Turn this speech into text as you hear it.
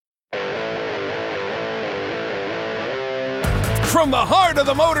From the heart of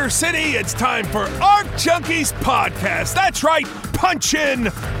the Motor City, it's time for Arc Junkies Podcast. That's right, punch in,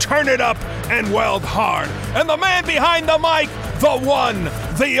 turn it up, and weld hard. And the man behind the mic, the one,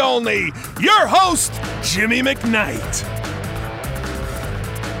 the only, your host, Jimmy McKnight.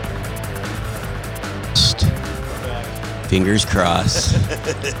 Fingers crossed.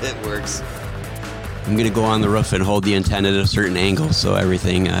 It works. I'm going to go on the roof and hold the antenna at a certain angle so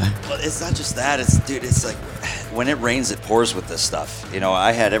everything... Well, it's not just that. It's like when it rains, it pours with this stuff. You know,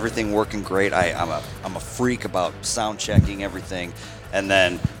 I had everything working great. I'm a freak about sound checking everything. And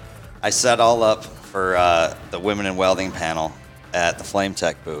then I set all up for the Women in Welding panel at the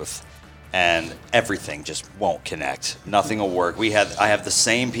FABTECH booth. And everything just won't connect. Nothing will work. I have the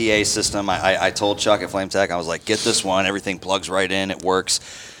same PA system. I told Chuck at FABTECH, I was like, get this one. Everything plugs right in. It works.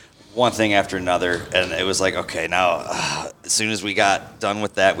 One thing after another, and it was like, okay, now as soon as we got done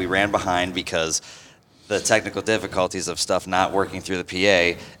with that, we ran behind because the technical difficulties of stuff not working through the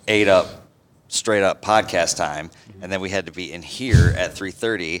PA ate up straight up podcast time, and then we had to be in here at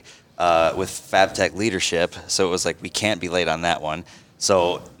 3:30 with FABTECH leadership, so it was like we can't be late on that one.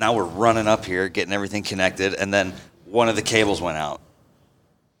 So now we're running up here, getting everything connected, and then one of the cables went out,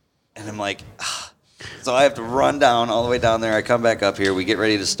 and I'm like, So I have to run down all the way down there. I come back up here. We get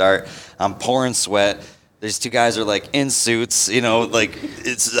ready to start. I'm pouring sweat. These two guys are like in suits, you know, like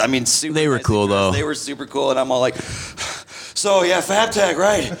super. They were nice cool though. They were super cool, and I'm all like, so yeah, FABTECH,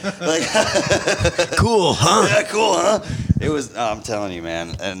 right? Like, cool, huh? Yeah, cool, huh? It was. I'm telling you,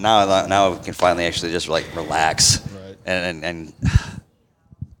 man. And now we can finally actually just like relax, right, and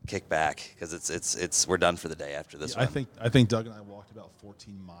kick back because it's we're done for the day after this. Yeah, one. I think Doug and I walked about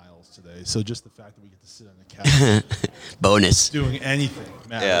 14 miles today. So just the fact that we get to sit on the couch, bonus, doing anything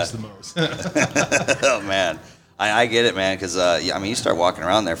matters the most. Oh man, I get it, man. Because you start walking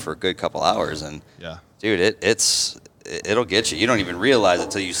around there for a good couple hours, and dude, it'll get you. You don't even realize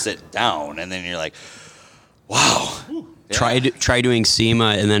it till you sit down, and then you're like, wow. Yeah. Try doing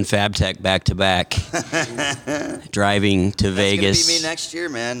SEMA and then FABTECH back to back. Driving to Vegas. That's gonna be me next year,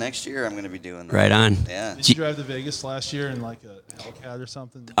 man. Next year I'm gonna be doing that. Right on. Yeah. Did you drive to Vegas last year in like a Hellcat or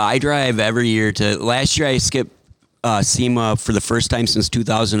something? I drive every year to. Last year I skipped SEMA for the first time since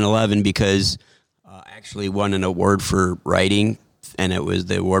 2011 because I actually won an award for writing, and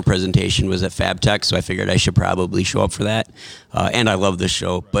the award presentation was at FABTECH, so I figured I should probably show up for that. And I love this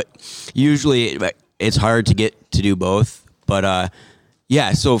show, but usually it's hard to get to do both. But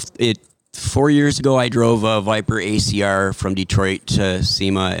so 4 years ago I drove a Viper ACR from Detroit to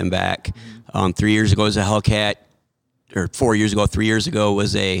SEMA and back. 3 years ago was a Hellcat, or 4 years ago, 3 years ago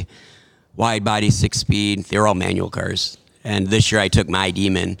was a wide body 6-speed. They were all manual cars. And this year I took my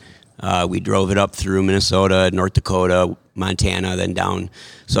Demon. We drove it up through Minnesota, North Dakota, Montana, then down.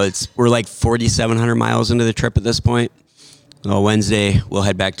 So we're like 4,700 miles into the trip at this point. Wednesday we'll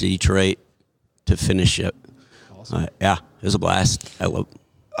head back to Detroit to finish it. Awesome. It was a blast. I love.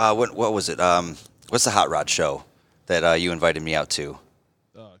 What was it? What's the hot rod show that you invited me out to?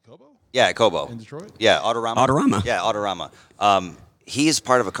 Kobo? Yeah, Kobo. In Detroit? Yeah, Autorama. Autorama. Yeah, Autorama. He's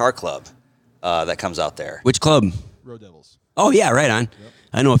part of a car club that comes out there. Which club? Road Devils. Oh yeah, right on. Yep.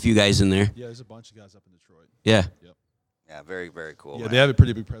 I know a few guys in there. Yeah, there's a bunch of guys up in Detroit. Yeah. Yep. Yeah, very, very cool. Yeah, man. they have a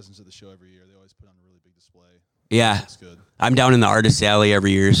pretty big presence at the show every year. They always put on a really big display. Yeah. That's good. I'm down in the Artist Alley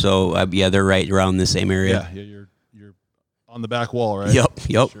every year, so they're right around the same area. Yeah, you're on the back wall, right?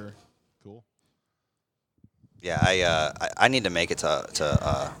 Yep. Sure. Cool. Yeah, I need to make it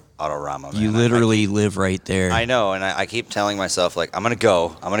to Autorama. Man. You literally live right there. I know, and I keep telling myself like I'm gonna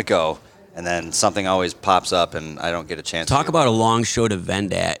go, and then something always pops up, and I don't get a chance. Talk about a long show to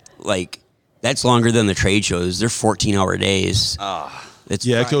vend at. Like that's longer than the trade shows. They're 14-hour days.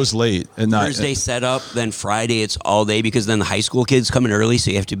 It goes late. And Thursday set up, then Friday it's all day because then the high school kids come in early,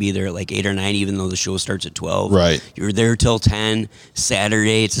 so you have to be there at like 8 or 9, even though the show starts at 12. Right. You're there till 10.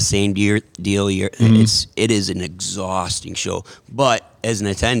 Saturday it's the same deal. It is an exhausting show. But as an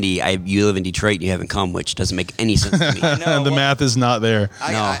attendee, you live in Detroit and you haven't come, which doesn't make any sense to me. The math is not there.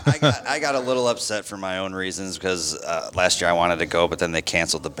 I got a little upset for my own reasons because last year I wanted to go, but then they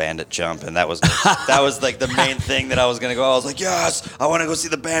canceled the Bandit Jump, and that was like the main thing that I was gonna go. I was like, yes, I want to go see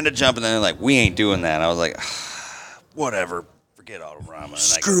the Bandit Jump, and then they're like, we ain't doing that. And I was like, whatever, forget Autorama.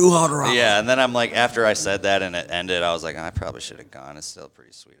 Screw Autorama. Yeah, and then I'm like, after I said that and it ended, I was like, I probably should have gone. It's still a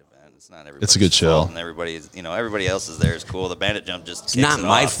pretty sweet event. It's not everybody. It's a good show, and everybody else is there is cool. The Bandit Jump just it's kicks not it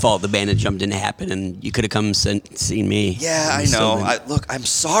my off. fault the Bandit Jump didn't happen, and you could have come seen me. Yeah, I know. Look, I'm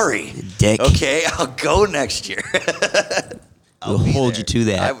sorry. Dick. Okay, I'll go next year. We'll hold you to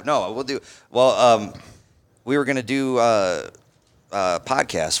that. We'll do. Well, we were gonna do a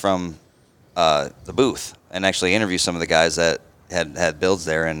podcast from the booth and actually interview some of the guys that had builds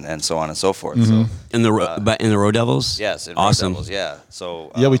there and so on and so forth. Mm-hmm. So In the Road Devils? yes, in Awesome. Road Devils, yeah.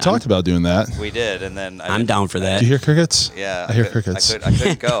 So Yeah, we talked about doing that. we did, and then I'm down for that. Do you hear crickets? Yeah, I hear crickets. I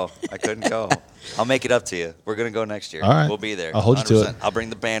couldn't go. I couldn't go. I'll make it up to you. We're gonna go next year. All right. We'll be there. I'll hold you to it. I'll bring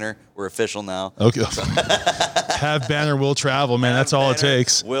the banner. We're official now. Okay. Have banner, will travel, man. That's all it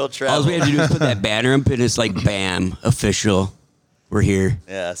takes. We'll travel. All we have to do is put that banner up, and it's like, bam, official. We're here.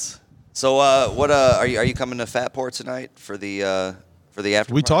 Yes. So, what are you coming to Fatport tonight for the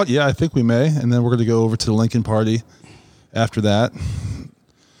after? We talked. Yeah, I think we may, and then we're going to go over to the Lincoln party after that.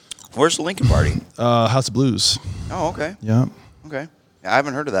 Where's the Lincoln party? House of Blues. Oh, okay. Yeah. Okay. I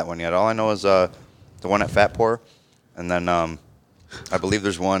haven't heard of that one yet. All I know is the one at Fatport, and then I believe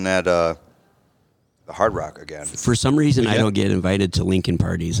there's one at the Hard Rock again. For some reason, I don't get invited to Lincoln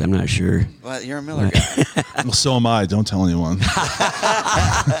parties. I'm not sure. Well, you're a Miller guy. Well, so am I. Don't tell anyone.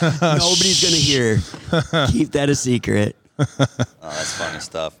 Nobody's going to hear. Keep that a secret. Oh, that's funny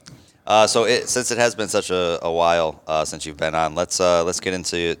stuff. So since it has been such a while since you've been on, let's get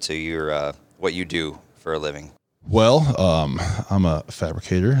into your what you do for a living. Well, I'm a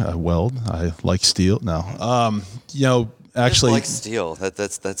fabricator. I weld. I like steel. No. Actually, Just like steel.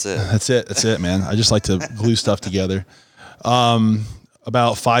 That's it. That's it, man. I just like to glue stuff together.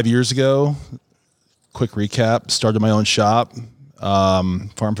 About 5 years ago, quick recap, started my own shop,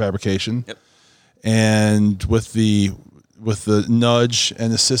 farm fabrication. Yep. And with the nudge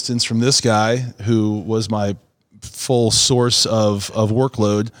and assistance from this guy, who was my full source of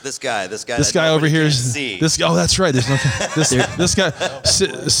workload. This guy over here is see. this. Oh, that's right. There's this guy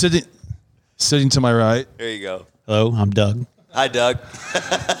sitting to my right. There you go. Hello, I'm Doug. Hi, Doug.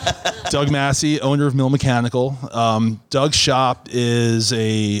 Doug Massey, owner of Mill Mechanical. Doug's shop is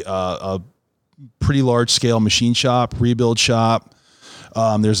a pretty large scale machine shop, rebuild shop.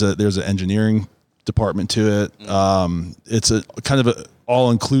 There's an engineering department to it. It's a kind of a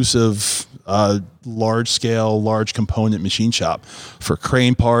all inclusive, large scale, large component machine shop for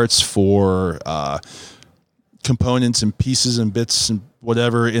crane parts, for components and pieces and bits and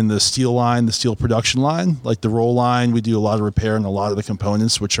whatever in the steel line, the steel production line, like the roll line. We do a lot of repair on a lot of the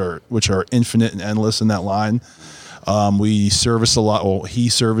components, which are infinite and endless in that line. We service a lot. Well, he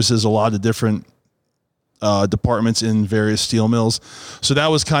services a lot of different departments in various steel mills. So that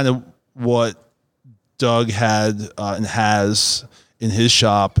was kind of what Doug had and has in his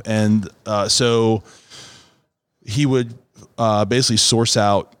shop. And so he would basically source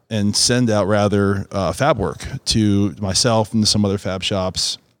out and send out fab work to myself and some other fab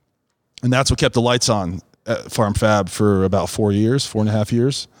shops. And that's what kept the lights on at Farm Fab for about 4.5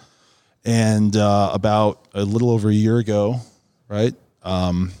 years. And about a little over a year ago, right,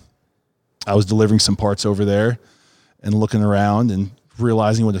 I was delivering some parts over there and looking around and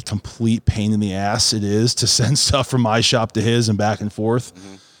realizing what a complete pain in the ass it is to send stuff from my shop to his and back and forth.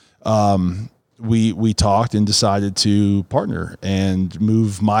 Mm-hmm. We talked and decided to partner and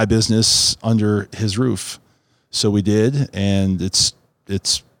move my business under his roof. So we did, and it's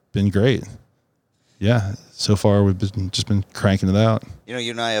been great. Yeah, so far we've just been cranking it out. You know,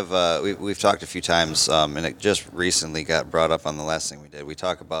 you and I have we've talked a few times, and it just recently got brought up on the last thing we did. We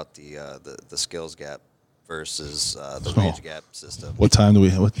talk about the skills gap versus the wage gap system. What time do we?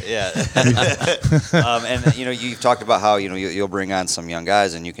 Yeah, and you've talked about how you'll bring on some young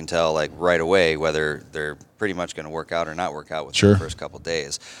guys, and you can tell like right away whether they're pretty much going to work out or not work out within the first couple of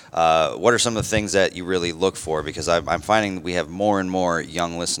days. What are some of the things that you really look for? Because I'm finding we have more and more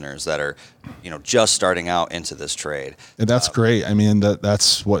young listeners that are, just starting out into this trade. And that's great. I mean,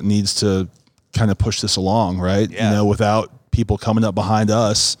 that's what needs to kind of push this along, right? Yeah. Without people coming up behind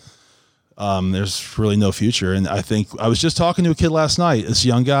us, there's really no future. And I think I was just talking to a kid last night, this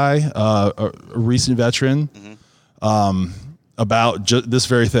young guy, a recent veteran, about this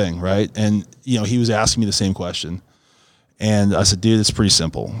very thing, right? And he was asking me the same question, and I said, "Dude, it's pretty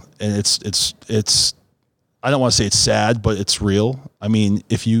simple, and it's I don't want to say it's sad, but it's real. I mean,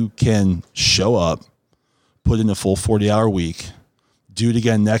 if you can show up, put in a full 40-hour week, do it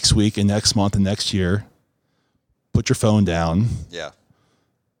again next week and next month and next year, put your phone down." Yeah.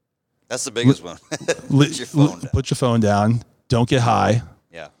 That's the biggest one. Put your phone down. Don't get high.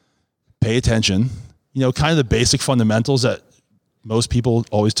 Yeah. Pay attention. Kind of the basic fundamentals that most people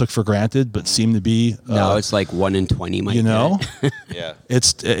always took for granted, but seem to be. No, it's like 1 in 20. Yeah.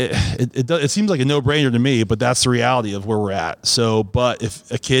 It seems like a no-brainer to me, but that's the reality of where we're at. So, but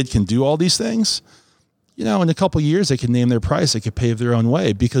if a kid can do all these things, in a couple of years, they can name their price. They could pave their own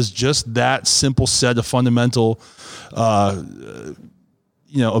way, because just that simple set of fundamental,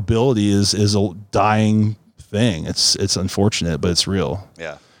 ability is a dying thing. It's unfortunate, but it's real.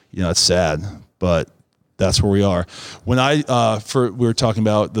 Yeah. It's sad, but that's where we are. When we were talking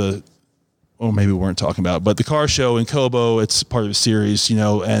about maybe we weren't talking about, but the car show in Cobo, it's part of a series,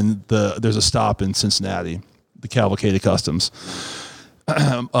 and there's a stop in Cincinnati, the Cavalcade of Customs.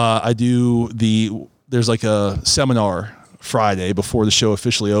 There's like a seminar Friday before the show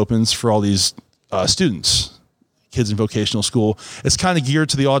officially opens for all these students, kids in vocational school. It's kind of geared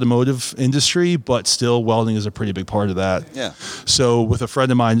to the automotive industry, but still welding is a pretty big part of that. Yeah. So with a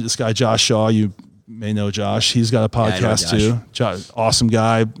friend of mine, this guy, Josh Shaw, you may know Josh. He's got a podcast too. Josh, awesome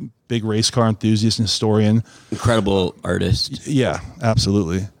guy, big race car enthusiast and historian. Incredible artist. Yeah,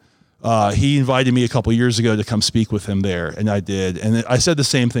 absolutely. He invited me a couple years ago to come speak with him there, and I did. And I said the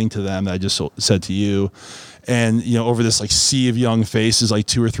same thing to them that I just said to you. And, over this like sea of young faces, like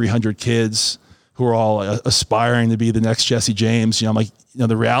 200 or 300 kids who are all aspiring to be the next Jesse James, I'm like,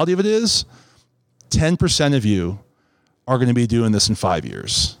 the reality of it is 10% of you are going to be doing this in 5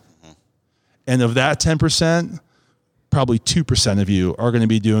 years. And of that 10%, probably 2% of you are going to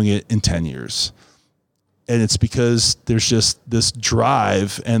be doing it in 10 years. And it's because there's just this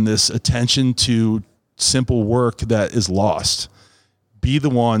drive and this attention to simple work that is lost. Be the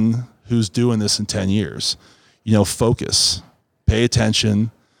one who's doing this in 10 years. Focus, pay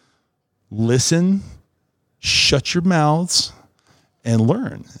attention, listen, shut your mouths, and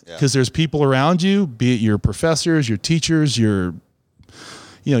learn. Because there's people around you, be it your professors, your teachers, your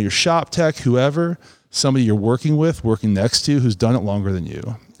shop tech, whoever, somebody you're working next to who's done it longer than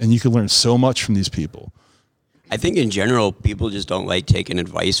you. And you can learn so much from these people. I think in general, people just don't like taking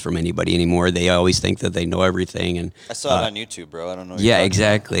advice from anybody anymore. They always think that they know everything. And I saw it on YouTube, bro. I don't know. Yeah,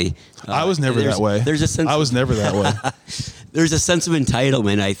 exactly. I was never that way. I was never that way. There's a sense of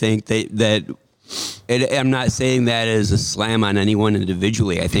entitlement, I think, I'm not saying that as a slam on anyone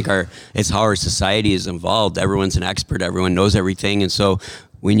individually. I think it's how our society is evolved. Everyone's an expert. Everyone knows everything. And so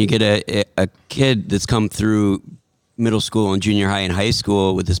when you get a kid that's come through middle school and junior high and high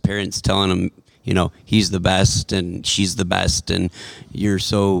school with his parents telling him, he's the best and she's the best and you're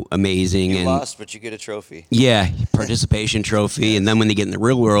so amazing. You lost, but you get a trophy. Yeah, participation trophy. Yes. And then when they get in the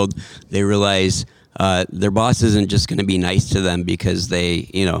real world, they realize their boss isn't just going to be nice to them because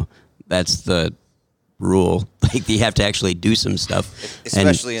that's the rule. Like they have to actually do some stuff.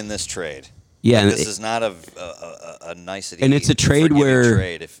 Especially in this trade. Yeah. This is not a nicety. And it's a trade where...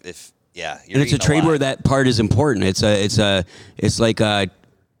 Trade if and it's a trade where that part is important. It's like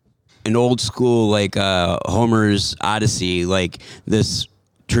an old school, like Homer's Odyssey, like this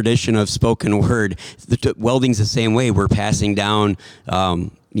tradition of spoken word. Welding's the same way. We're passing down,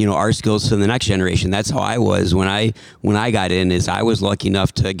 our skills to the next generation. That's how I was when I got in. Is I was lucky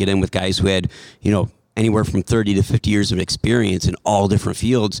enough to get in with guys who had, anywhere from 30 to 50 years of experience in all different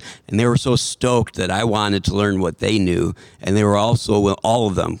fields. And they were so stoked that I wanted to learn what they knew. And they were also, all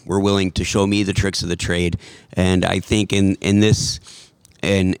of them were willing to show me the tricks of the trade. And I think in this,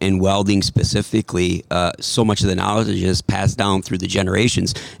 in welding specifically, so much of the knowledge is passed down through the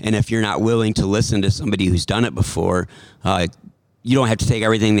generations. And if you're not willing to listen to somebody who's done it before, you don't have to take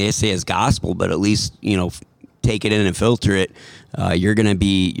everything they say as gospel, but at least, take it in and filter it. You're gonna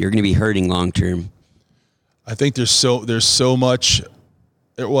be hurting long term. I think there's so much.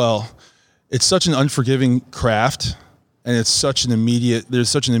 Well, it's such an unforgiving craft, and there's such an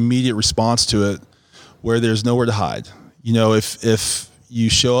immediate response to it, where there's nowhere to hide. If you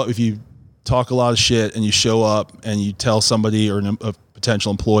show up, if you talk a lot of shit and you show up and you tell somebody or a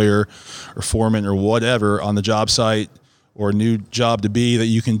potential employer or foreman or whatever on the job site or a new job to be that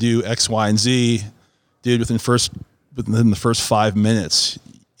you can do X, Y, and Z, dude, within the first 5 minutes,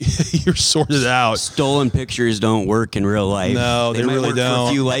 you're sorted out. Stolen pictures don't work in real life. No, they really don't.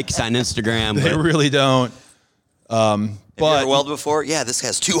 For a few likes on Instagram. They really don't. Have you ever welded before? Yeah, this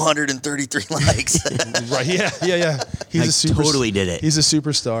has 233 likes. Right? Yeah. He's totally did it. He's a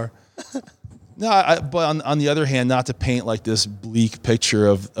superstar. No, but on the other hand, not to paint like this bleak picture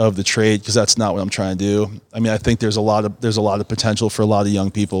of the trade, because that's not what I'm trying to do. I mean, I think there's a lot of potential for a lot of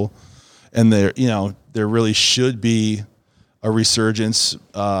young people, and there really should be a resurgence.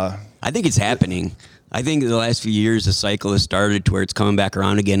 I think it's happening. I think in the last few years, the cycle has started to where it's coming back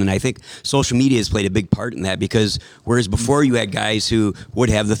around again. And I think social media has played a big part in that, because whereas before you had guys who would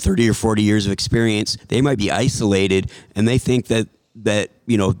have the 30 or 40 years of experience, they might be isolated and they think that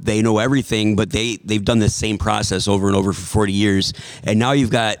they know everything, but they've done the same process over and over for 40 years. And now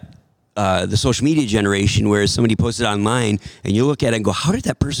you've got the social media generation where somebody posts it online and you look at it and go, how did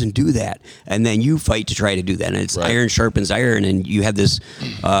that person do that? And then you fight to try to do that. And it's right. Iron sharpens iron. And you have this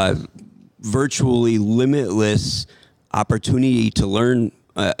virtually limitless opportunity to learn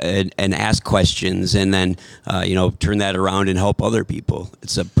and ask questions, and then turn that around and help other people.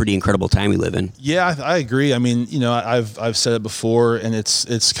 It's a pretty incredible time we live in. Yeah, I agree. I mean, I've said it before, and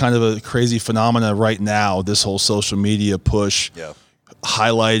it's kind of a crazy phenomena right now. This whole social media push,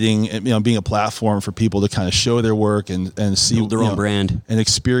 highlighting, being a platform for people to kind of show their work and see build their own brand and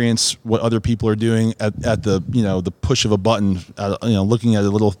experience what other people are doing at the the push of a button. Looking at a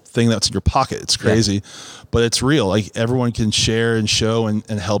little thing that's in your pocket. It's crazy, but it's real. Like everyone can share and show and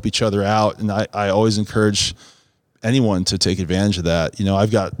help each other out. And I always encourage anyone to take advantage of that.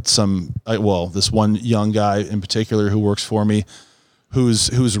 I've got this one young guy in particular who works for me,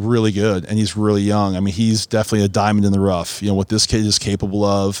 who's really good, and he's really young. I mean, he's definitely a diamond in the rough. What this kid is capable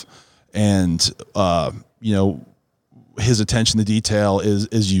of, and his attention to detail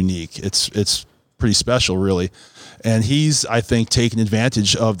is unique. It's pretty special, really. And he's, I think, taking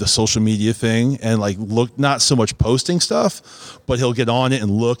advantage of the social media thing and look, not so much posting stuff, but he'll get on it and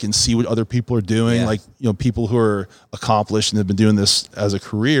look and see what other people are doing. Yeah. People who are accomplished and have been doing this as a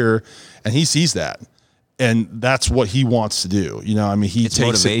career, and he sees that. And that's what he wants to do. He it's takes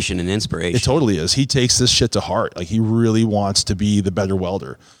motivation and inspiration. It totally is. He takes this shit to heart. He really wants to be the better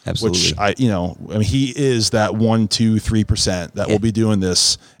welder. Absolutely. Which he is that 1%, 2%, 3% that will be doing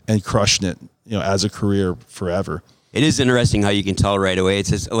this and crushing it, as a career forever. It is interesting how you can tell right away. It's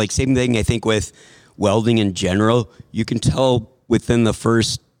just same thing I think with welding in general. You can tell within the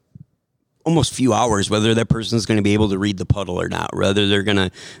first almost few hours whether that person is going to be able to read the puddle or not, whether they're going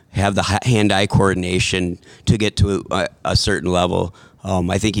to have the hand-eye coordination to get to a certain level.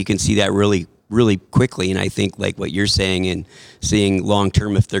 I think you can see that really, really quickly, and I think what you're saying and seeing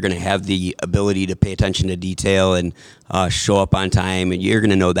long-term, if they're going to have the ability to pay attention to detail and show up on time, and you're going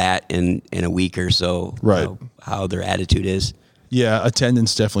to know that in a week or so, right? How their attitude is. Yeah,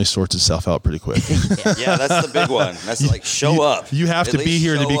 attendance definitely sorts itself out pretty quick. Yeah, that's the big one. That's show up. You have to be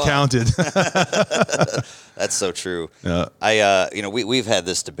here to be counted. That's so true. Yeah. We've had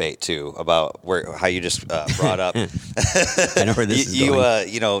this debate too about how you just brought up. I know where this is going.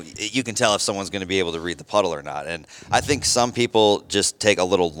 You can tell if someone's going to be able to read the puddle or not. And I think some people just take a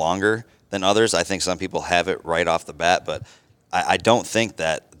little longer than others. I think some people have it right off the bat, but I don't think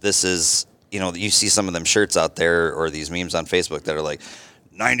that this is. You see some of them shirts out there or these memes on Facebook that are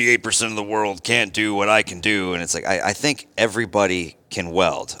 98% of the world can't do what I can do. And it's I think everybody can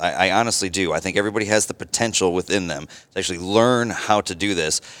weld. I honestly do. I think everybody has the potential within them to actually learn how to do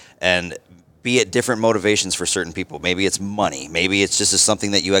this, and be it different motivations for certain people. Maybe it's money. Maybe it's just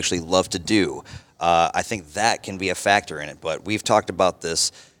something that you actually love to do. I think that can be a factor in it. But we've talked about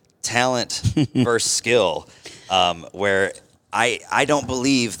this talent versus skill, where I don't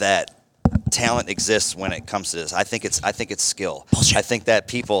believe that talent exists when it comes to this. I think it's skill. Bullshit. I think that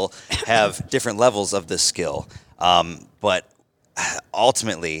people have different levels of this skill, but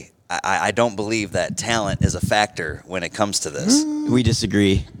ultimately, I don't believe that talent is a factor when it comes to this. We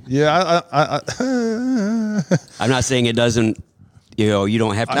disagree. Yeah, I'm not saying it doesn't. You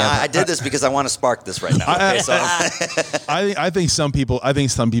don't have to. I did this because I want to spark this right now. Okay, so I think some people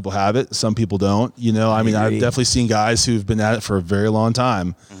have it. Some people don't. I've definitely seen guys who've been at it for a very long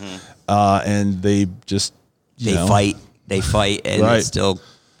time. Mm-hmm. And they just fight, and right. They still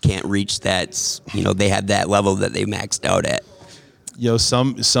can't reach that. They have that level that they maxed out at.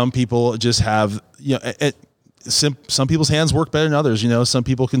 Some people just have some people's hands work better than others. Some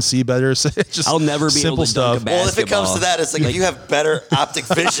people can see better. So it's just I'll never be simple able to stuff. dunk a basketball. Well, if it comes to that, it's if you have better optic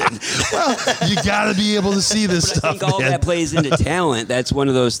vision. Well, you got to be able to see this But stuff. I think all man. that plays into talent. That's one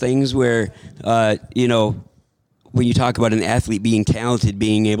of those things where when you talk about an athlete being talented,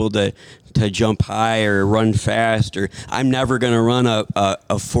 being able to jump high or run fast, or I'm never going to run a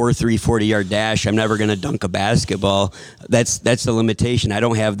 4.3 40-yard dash. I'm never going to dunk a basketball. That's the limitation. I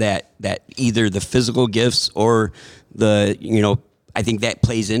don't have that either the physical gifts or the I think that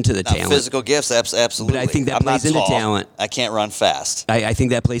plays into the talent. Physical gifts, absolutely. But I think that I'm plays not into tall. talent. I can't run fast. I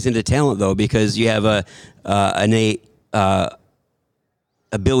think that plays into talent though, because you have a innate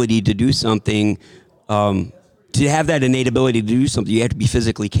ability to do something. To have that innate ability to do something, you have to be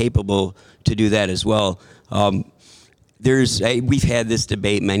physically capable to do that as well. We've had this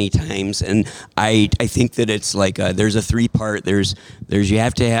debate many times, and I think that it's there's a 3-part. There's you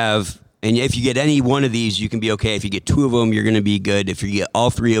have to have, and if you get any one of these, you can be okay. If you get 2 of them, you're going to be good. If you get all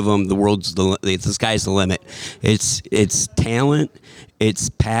 3 of them, the sky's the limit. It's talent, it's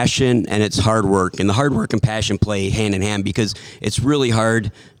passion, and it's hard work. And the hard work and passion play hand in hand, because it's really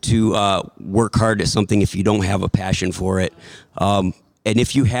hard to work hard at something if you don't have a passion for it. And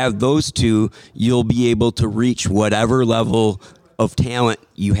if you have those 2, you'll be able to reach whatever level of talent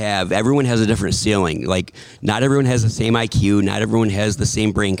everyone has a different ceiling. Like, not everyone has the same IQ, not everyone has the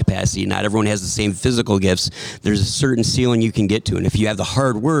same brain capacity, not everyone has the same physical gifts. There's a certain ceiling you can get to, and if you have the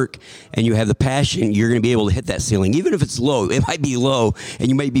hard work and you have the passion, you're going to be able to hit that ceiling, even if it's low. It might be low, and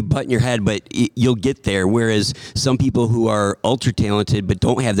you might be butting your head, but you'll get there. Whereas some people who are ultra talented but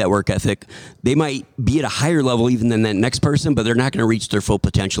don't have that work ethic, they might be at a higher level even than that next person, but they're not going to reach their full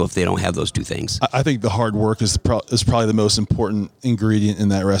potential if they don't have those two things. I think the hard work is probably the most important ingredient in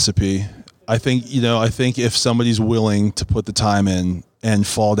that recipe. I think if somebody's willing to put the time in and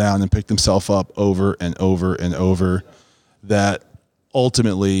fall down and pick themselves up over and over and over, that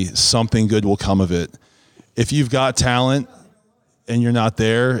ultimately something good will come of it. If you've got talent and you're not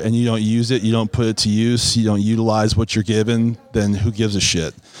there and you don't use it, you don't put it to use, you don't utilize what you're given, then who gives a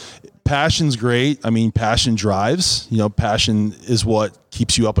shit? Passion's great. I mean, passion drives. Passion is what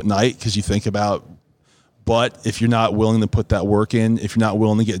keeps you up at night because you think about. But if you're not willing to put that work in, if you're not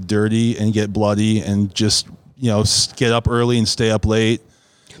willing to get dirty and get bloody and just, get up early and stay up late.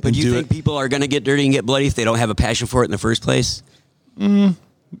 But do you think people are going to get dirty and get bloody if they don't have a passion for it in the first place?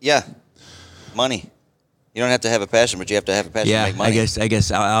 Yeah. Money. You don't have to have a passion, but you have to have a passion to make money. I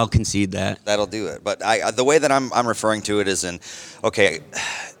guess I'll concede that. That'll do it. But the way that I'm referring to it is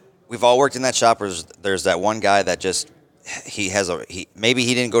we've all worked in that shop. There's that one guy that just maybe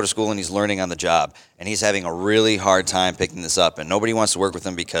he didn't go to school and he's learning on the job, and he's having a really hard time picking this up, and nobody wants to work with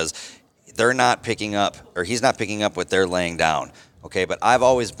him because they're not picking up, or he's not picking up what they're laying down. Okay, but I've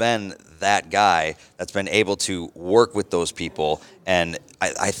always been that guy that's been able to work with those people, and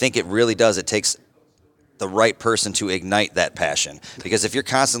I think it really does. It takes the right person to ignite that passion, because if you're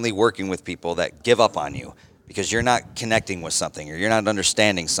constantly working with people that give up on you because you're not connecting with something or you're not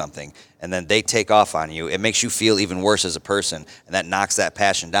understanding something, and then they take off on you, it makes you feel even worse as a person, and that knocks that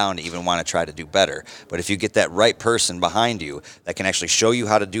passion down to even want to try to do better. But if you get that right person behind you that can actually show you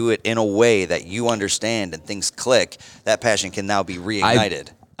how to do it in a way that you understand and things click, that passion can now be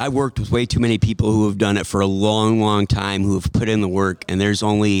reignited. I've worked with way too many people who have done it for a long, long time, who have put in the work, and there's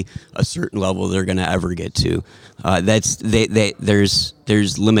only a certain level they're going to ever get to. There's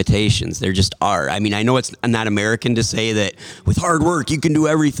limitations. There just are. I mean, I know it's not American to say that with hard work you can do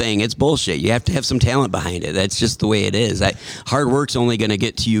everything. It's bullshit. You have to have some talent behind it. That's just the way it is. Hard work's only going to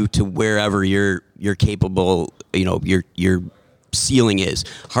get you to wherever you're capable. Your ceiling is.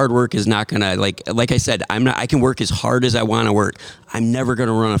 Hard work is not gonna, like I said, I can work as hard as I want to work. I'm never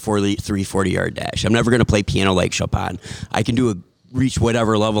gonna run a 40-yard dash. I'm never gonna play piano like Chopin. I can reach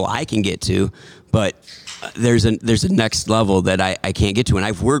whatever level I can get to, but there's a next level that I can't get to.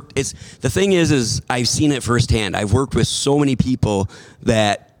 And the thing is I've seen it firsthand. I've worked with so many people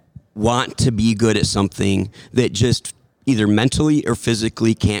that want to be good at something that just either mentally or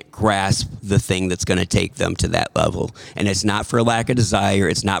physically can't grasp the thing that's going to take them to that level. And it's not for a lack of desire.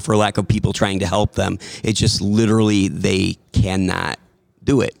 It's not for a lack of people trying to help them. It's just literally they cannot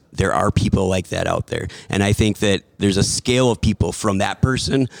do it. There are people like that out there. And I think that there's a scale of people from that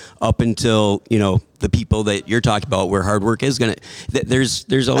person up until, the people that you're talking about where hard work is going to, there's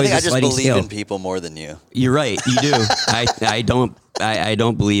always a sliding scale. I just believe in people more than you. You're right. You do. I don't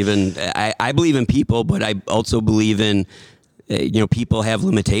believe in, I believe in people, but I also believe in, people have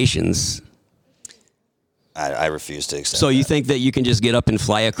limitations. I refuse to accept So you that. think that you can just get up and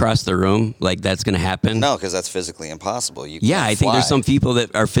fly across the room? Like that's going to happen? No, because that's physically impossible. I think there's some people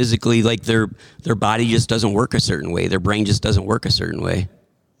that are physically, like their body just doesn't work a certain way. Their brain just doesn't work a certain way.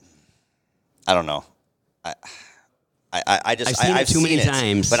 I don't know. I've seen it too many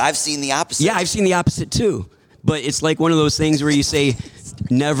times. But I've seen the opposite. Yeah, I've seen the opposite too. But it's like one of those things where you say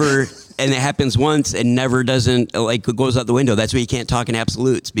never, and it happens once and never doesn't, like it goes out the window. That's why you can't talk in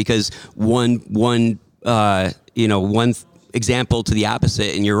absolutes, because one example to the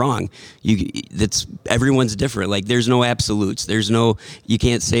opposite and you're wrong. Everyone's different. Like there's no absolutes. You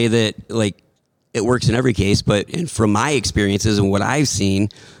can't say that like it works in every case, but from my experiences and what I've seen,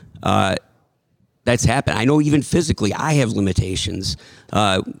 that's happened. I know even physically I have limitations,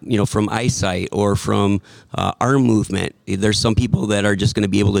 from eyesight or from arm movement. There's some people that are just going to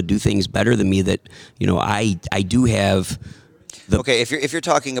be able to do things better than me that, I do have. Okay, if you're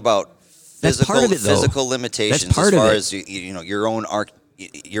talking about physical limitations as far as your own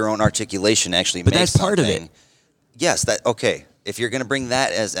articulation actually but makes that's part something. Of it. Yes, okay. If you're going to bring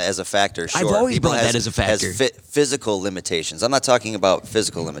that as a factor, sure. I've always brought that as a factor. Has physical limitations. I'm not talking about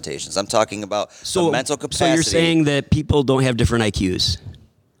physical limitations. I'm talking about the mental capacity. So you're saying that people don't have different IQs?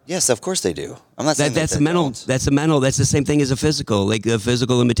 Yes, of course they do. I'm not saying that's a mental. Don't. That's a mental. That's the same thing as a physical, like a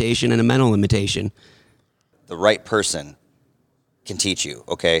physical limitation and a mental limitation. The right person can teach you,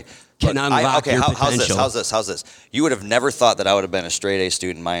 okay? Can unlock your potential. How's this? You would have never thought that I would have been a straight A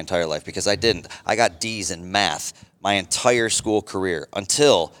student my entire life, because I didn't. I got D's in math my entire school career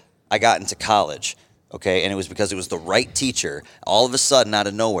until I got into college, okay? And it was because it was the right teacher, all of a sudden out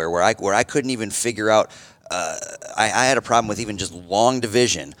of nowhere, where I couldn't even figure out, I had a problem with even just long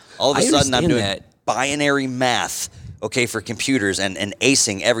division. All of a sudden I'm doing binary math, okay, for computers and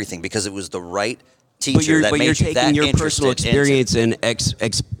acing everything because it was the right teacher that made you that interested. But you're taking your personal experience and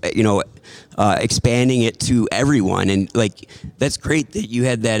expanding it to everyone, and like that's great that you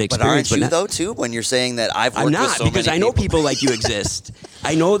had that experience. But aren't you though too? When you're saying that I've worked with so many people. Because I know people like you exist.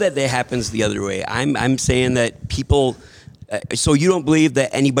 I know that happens the other way. I'm saying that people. So you don't believe that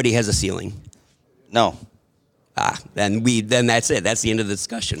anybody has a ceiling? No. Then that's it. That's the end of the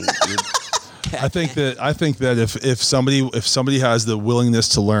discussion. I think that if somebody has the willingness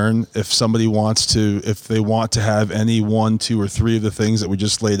to learn, if they want to have any 1, 2, or 3 of the things that we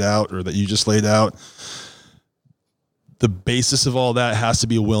just laid out, or that you just laid out, the basis of all that has to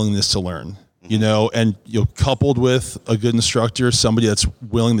be a willingness to learn, and coupled with a good instructor, somebody that's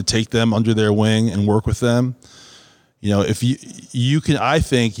willing to take them under their wing and work with them. If you can, I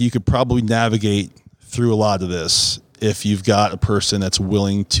think you could probably navigate through a lot of this if you've got a person that's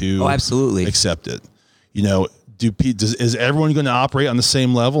willing to absolutely accept it. Is everyone going to operate on the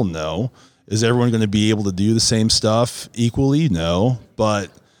same level? No. Is everyone going to be able to do the same stuff equally? No. But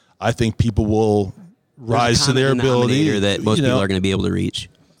I think people will rise to their ability that most people are going to be able to reach.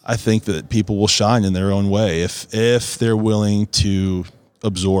 I think that people will shine in their own way if they're willing to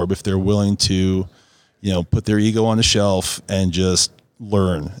absorb, if they're willing to, put their ego on the shelf and just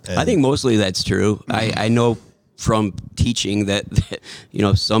learn. And I think mostly that's true. I know from teaching that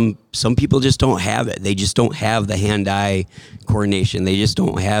some people just don't have it. They just don't have the hand-eye coordination. They just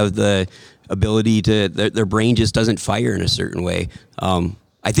don't have the ability to. Their brain just doesn't fire in a certain way.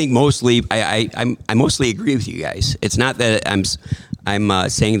 I think mostly I mostly agree with you guys. It's not that I'm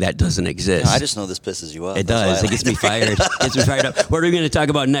saying that doesn't exist. No, I just know this pisses you off. It does. It gets me fired. Gets me fired up. What are we going to talk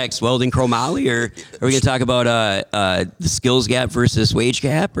about next? Welding chromoly, or are we going to talk about the skills gap versus wage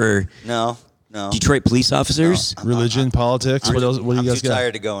gap, or no? Detroit police officers? No, religion, politics. What else? What do you guys got? I'm too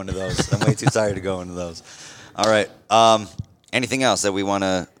tired to go into those. I'm way too tired to go into those. All right. Anything else that we want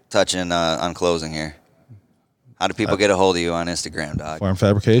to touch on closing here? How do people get a hold of you on Instagram, dog? Farm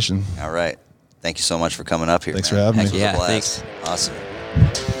Fabrication. All right. Thank you so much for coming up here. Thanks for having me. Yeah, thanks. Awesome.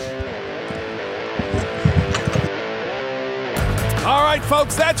 All right,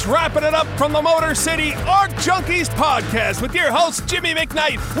 folks, that's wrapping it up from the Motor City Arc Junkies podcast with your host, Jimmy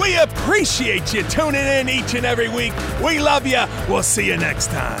McKnight. We appreciate you tuning in each and every week. We love you. We'll see you next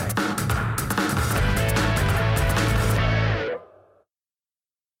time.